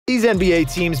These NBA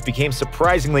teams became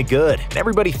surprisingly good, and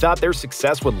everybody thought their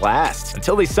success would last,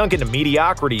 until they sunk into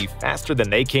mediocrity faster than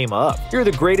they came up. Here are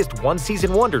the greatest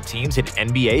one-season wonder teams in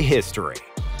NBA history.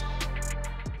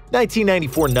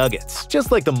 1994 Nuggets.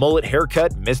 Just like the mullet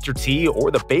haircut, Mr. T,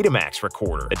 or the Betamax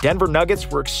recorder, the Denver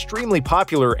Nuggets were extremely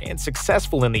popular and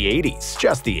successful in the 80s.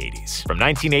 Just the 80s. From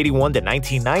 1981 to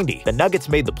 1990, the Nuggets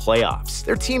made the playoffs.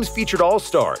 Their teams featured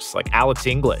all-stars like Alex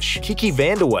English, Kiki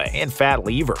Vandeweghe, and Fat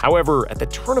Lever. However, at the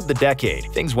turn of the decade,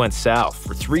 things went south.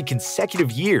 For 3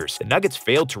 consecutive years, the Nuggets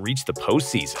failed to reach the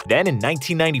postseason. Then in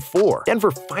 1994,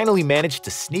 Denver finally managed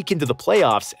to sneak into the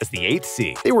playoffs as the 8th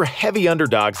seed. They were heavy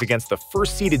underdogs against the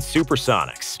first-seeded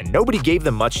Supersonics, and nobody gave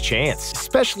them much chance,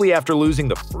 especially after losing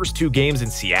the first 2 games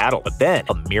in Seattle. But then,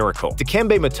 a miracle.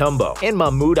 Dikembe Mutombo and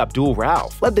Mahmoud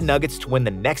Abdul-Rauf led the Nuggets to win the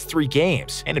next 3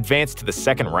 games and advance to the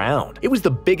second round. It was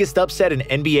the biggest upset in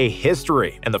NBA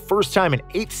history, and the first time an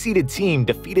 8th-seeded team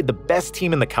defeated the best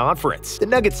team in the conference. The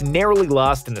Nuggets narrowly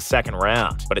lost in the second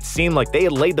round, but it seemed like they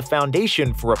had laid the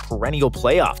foundation for a perennial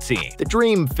playoff team. The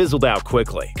dream fizzled out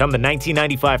quickly. Come the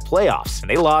 1995 playoffs, and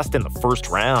they lost in the first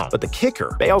round. But the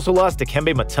kicker, they also lost to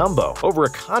Dikembe Mutombo over a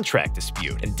contract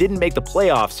dispute and didn't make the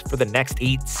playoffs for the next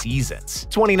 8 seasons.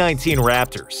 2019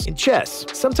 Raptors. In chess,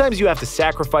 sometimes you have to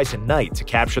sacrifice a knight to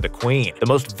capture the queen, the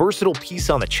most versatile piece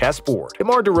on the chessboard.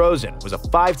 DeMar DeRozan was a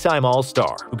 5-time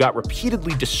All-Star who got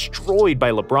repeatedly destroyed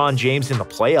by LeBron James in the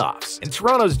playoffs, and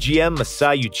Toronto's GM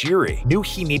Masai Ujiri knew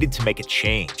he needed to make a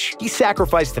change. He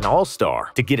sacrificed an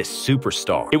All-Star to get a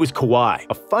superstar. It was Kawhi,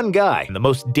 a fun guy and the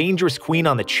most dangerous queen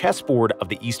on the chessboard of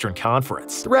the Eastern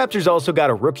Conference. The Raptors also got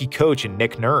a rookie coach in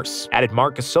Nick Nurse, added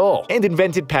Marc Gasol, and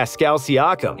invented Pascal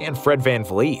Siakam and Fred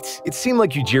VanVleet. It seemed like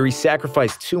Ujiri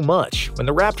sacrificed too much when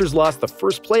the Raptors lost the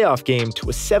first playoff game to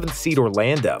a 7th-seed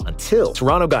Orlando, until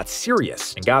Toronto got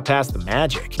serious and got past the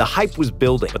Magic. The hype was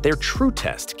building, but their true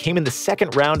test came in the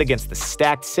second round against the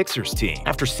stacked Sixers team.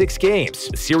 After 6 games,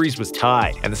 the series was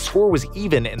tied, and the score was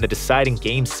even in the deciding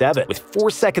Game 7, with 4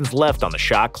 seconds left on the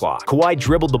shot clock. Kawhi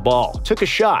dribbled the ball, took a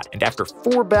shot, and after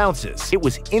 4 bounces, it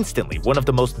was instantly one of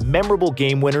the most memorable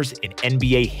game winners in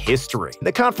NBA history. In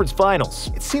the conference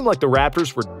finals, it seemed like the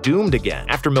Raptors were doomed again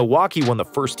after Milwaukee won the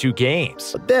first 2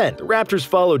 games. But then, the Raptors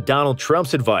followed Donald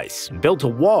Trump's advice and built a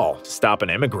wall to stop an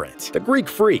immigrant. The Greek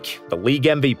Freak, the league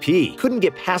MVP, couldn't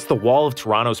get past the wall of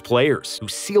Toronto's players, who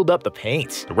sealed up the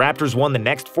paint. The Raptors won the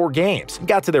next 4 games and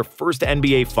got to their first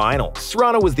NBA Finals.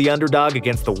 Toronto was the underdog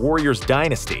against the Warriors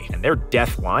dynasty and their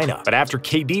death lineup. But after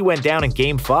KD went down in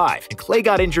Game 5 and Klay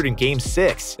got injured in Game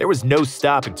 6, there was no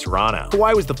stopping Toronto.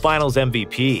 Kawhi was the finals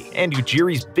MVP, and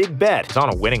Ujiri's big bet was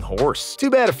on a winning horse. Too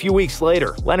bad a few weeks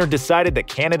later, Leonard decided that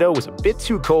Canada was a bit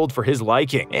too cold for his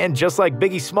liking, and just like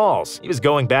Biggie Smalls, he was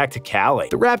going back to Cali.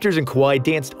 The Raptors and Kawhi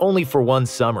danced only for 1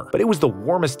 summer, but it was the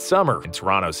warmest summer in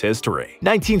Toronto's history.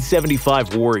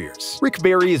 1975 Warriors. Rick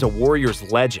Barry is a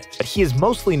Warriors legend, but he is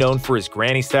mostly known for his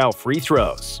granny-style free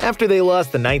throws. After they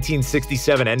lost the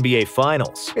 1967 NBA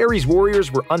Finals, Barry's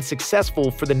Warriors were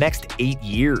unsuccessful for the next 8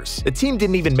 years. The team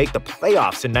didn't even make the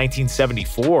playoffs in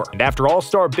 1974, and after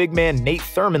All-Star big man Nate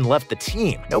Thurmond left the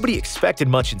team, nobody expected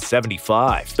much in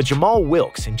 75. But Jamal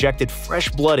Wilkes injected fresh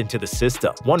blood into the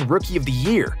system, won Rookie of the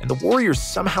Year, and the Warriors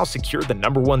somehow secured the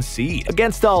 #1 seed.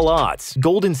 Against all odds,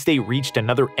 Golden State reached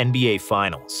another NBA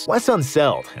Finals. Wes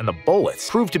Unseld and the Bullets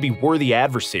proved to be worthy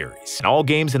adversaries, and all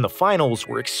games in the finals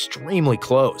were extremely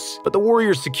close. But the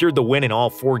Warriors secured the win in all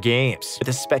 4 games, with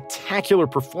a spectacular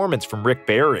performance from Rick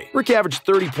Barry. Rick averaged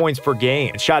 30 points per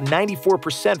game and shot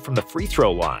 94% from the free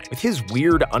throw line, with his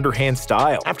weird underhand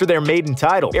style. After their maiden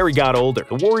title, Barry got older.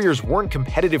 The Warriors weren't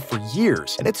competitive for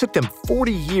years, and it took them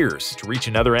 40 years to reach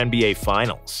another NBA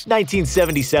Finals.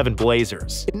 1977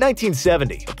 Blazers. In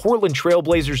 1970, the Portland Trail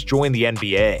Blazers joined the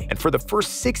NBA, and for the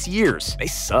first 6 years, they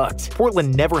sucked.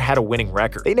 Portland never had a winning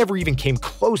record. They never even came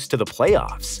close to the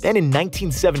playoffs. Then in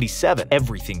 1977,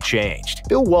 everything changed.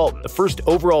 Bill Walton, the first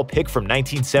overall pick from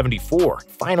 1974,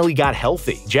 finally got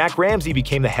healthy. Jack Ramsey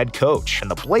became the head coach, and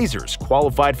the Blazers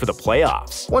qualified for the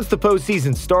playoffs. Once the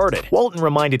postseason started, Walton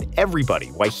reminded everybody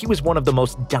why he was one of the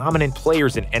most dominant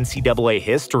players in NCAA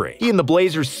history. He and the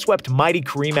Blazers swept mighty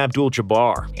Kareem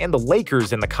Abdul-Jabbar and the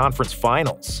Lakers in the conference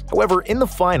finals. However, in the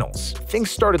finals,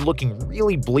 things started looking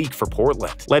really bleak for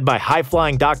Portland. Led by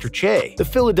high-flying Dr. Che, the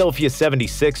Philadelphia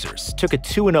 76ers took a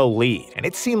 2-0 lead, and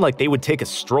it seemed like they would take a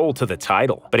stroll to the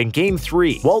title. But in Game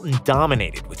 3, Walton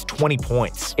dominated with 20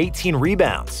 points, 8 18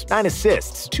 rebounds, 9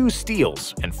 assists, 2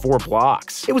 steals, and 4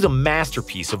 blocks. It was a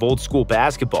masterpiece of old-school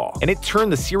basketball, and it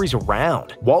turned the series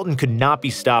around. Walton could not be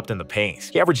stopped in the paint.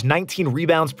 He averaged 19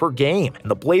 rebounds per game,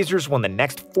 and the Blazers won the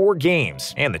next 4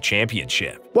 games and the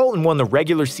championship. Walton won the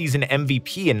regular season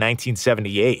MVP in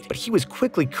 1978, but he was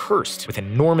quickly cursed with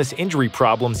enormous injury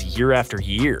problems year after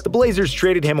year. The Blazers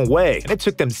traded him away, and it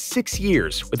took them 6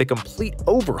 years with a complete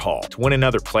overhaul to win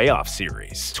another playoff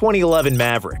series. 2011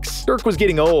 Mavericks. Dirk was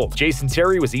getting old, Jason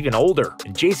Terry was even older,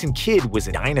 and Jason Kidd was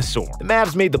a dinosaur. The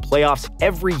Mavs made the playoffs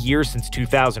every year since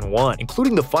 2001,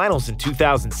 including the finals in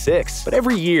 2006, but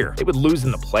every year they would lose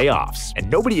in the playoffs, and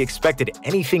nobody expected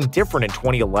anything different in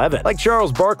 2011. Like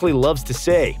Charles Barkley loves to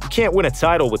say, you can't win a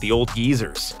title with the old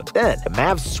geezers. But then, the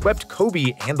Mavs swept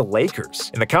Kobe and the Lakers.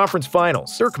 In the conference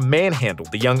finals, Dirk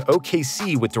manhandled the young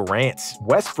OKC with Durant,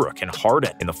 Westbrook, and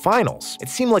Harden. In the finals, it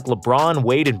seemed like LeBron,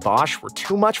 Wade, and Bosh were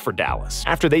too much for Dallas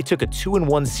after they took a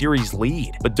 2-1 series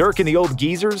lead. But Dirk and the old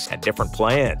geezers had different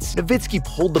plans. Nowitzki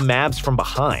pulled the Mavs from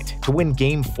behind to win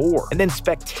Game 4, and then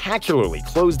spectacularly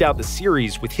closed out the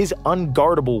series with his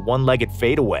unguardable one-legged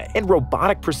fadeaway and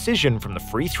robotic precision from the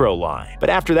free throw line. But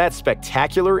after that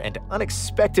spectacular and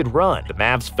unexpected run, the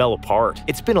Mavs fell apart.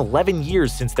 It's been 11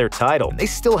 years since their title, and they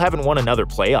still haven't won another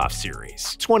playoff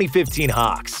series. 2015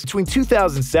 Hawks. Between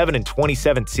 2007 and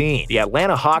 2017, the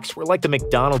Atlanta Hawks were like the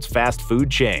McDonald's fast food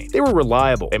chain. They were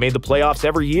reliable. They made the playoffs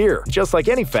every year. Just like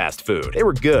any fast food, they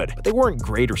were good, but they weren't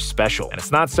great or special, and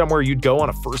it's not somewhere you'd go on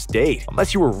a first date.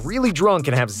 Unless you were really drunk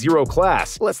and have zero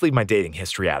class. Let's leave my dating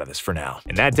history out of this for now.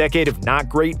 In that decade of not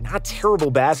great, not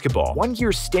terrible basketball, one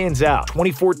year stands out.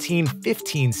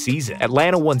 2014-15 season.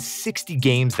 Atlanta won 60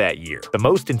 games that year, the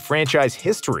most in franchise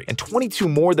history, and 22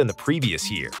 more than the previous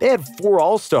year. They had 4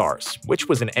 All-Stars, which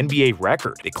was an NBA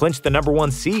record. They clinched the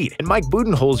 #1 seed, and Mike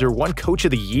Budenholzer won Coach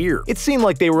of the Year. It seemed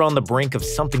like they were on the brink of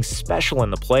something special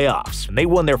in the playoffs, and they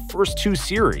won their first 2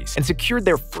 series and secured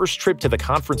their first trip to the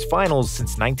conference finals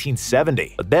since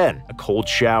 1970. But then, a cold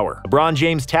shower. LeBron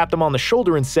James tapped him on the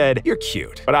shoulder and said, "You're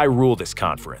cute, but I rule this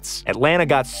conference." Atlanta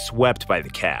got swept by the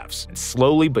Cavs, and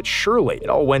slowly but surely, it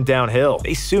all went downhill.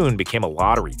 They soon became a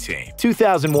lottery team.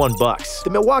 2001 Bucks. The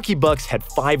Milwaukee Bucks had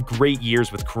 5 great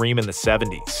years with Kareem in the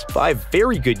 70s, 5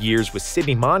 very good years with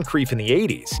Sidney Moncrief in the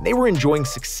 80s, and they were enjoying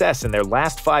success in their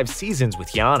last 5 seasons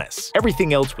with Giannis.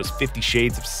 Everything else was 50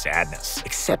 shades of sadness.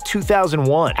 Except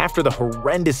 2001. After the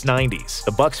horrendous 90s,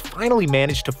 the Bucks finally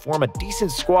managed to form a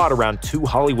decent squad around 2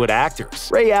 Hollywood actors.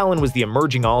 Ray Allen was the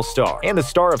emerging all-star and the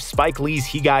star of Spike Lee's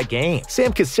He Got Game.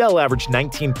 Sam Cassell averaged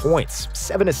 19 points,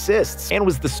 7 assists, and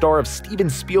was the star of Steven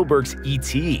Spielberg's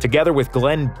E.T. Together with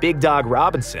Glenn Big Dog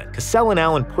Robinson, Cassell and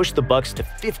Allen pushed the Bucks to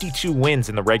 52 wins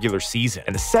in the regular season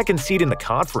and the 2nd seed in the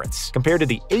conference, compared to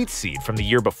the 8th seed from the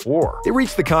year before. They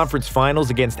reached the conference finals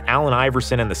against Allen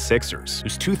Iverson and the Sixers,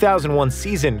 whose 2001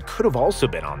 season could have also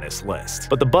been on this list.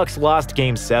 But the Bucks lost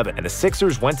Game 7, and the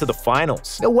Sixers went to the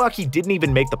finals. Milwaukee didn't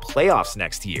even make the playoffs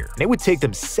next year, and it would take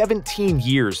them 17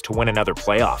 years to win another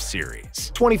playoff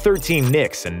series. 2013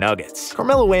 Knicks and Nuggets.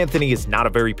 Carmelo Anthony is not a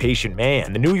very patient man,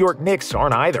 and the New York Knicks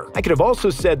aren't either. I could have also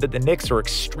said that the Knicks are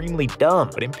extremely dumb,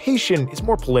 but impatient is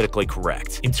more politically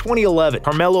correct. In 2011,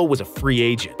 Carmelo was a free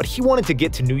agent, but he wanted to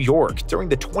get to New York during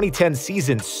the 2010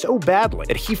 season so badly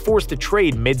that he forced a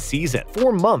trade mid-season,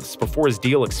 4 months before his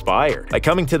deal expired. By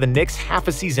coming to the Knicks half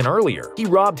a season earlier, he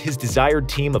robbed his desired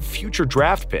team of future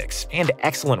draft picks and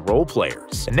excellent role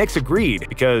players. The Knicks agreed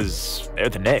because they're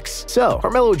the Knicks. So,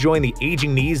 Carmelo joined the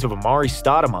aging knees of Amari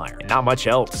Stoudemire and not much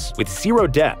else. With zero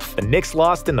depth, the Knicks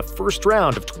lost in the first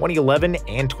round of 2011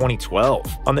 and 2012.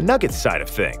 On the Nuggets side of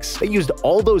things, they used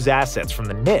all those assets from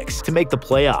the Knicks to make the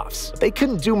playoffs, but they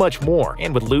couldn't do much more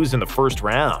and would lose in the first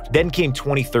round. Then came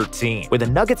 2013, where the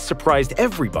Nuggets surprised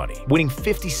everybody, winning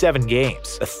 57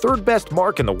 games, the 3rd best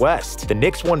mark in the West. The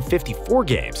Knicks won 54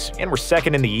 games and were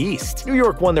 2nd in the East. New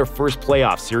York won their first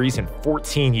playoff series in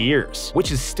 14 years,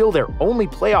 which is still their only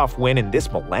playoff win in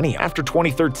this millennium. After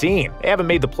 2013, they haven't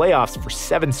made the playoffs for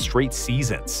 7 straight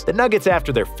seasons. The Nuggets,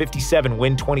 after their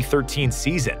 57-win 2013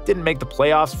 season, didn't make the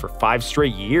playoffs for 5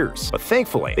 straight years. But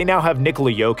thankfully, they now have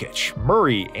Nikola Jokic,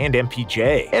 Murray, and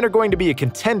MPJ, and are going to be a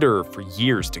contender for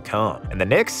years to come. And the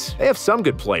Knicks, they have some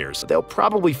good players, but they'll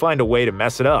probably find a way to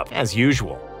mess it up, as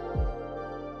usual.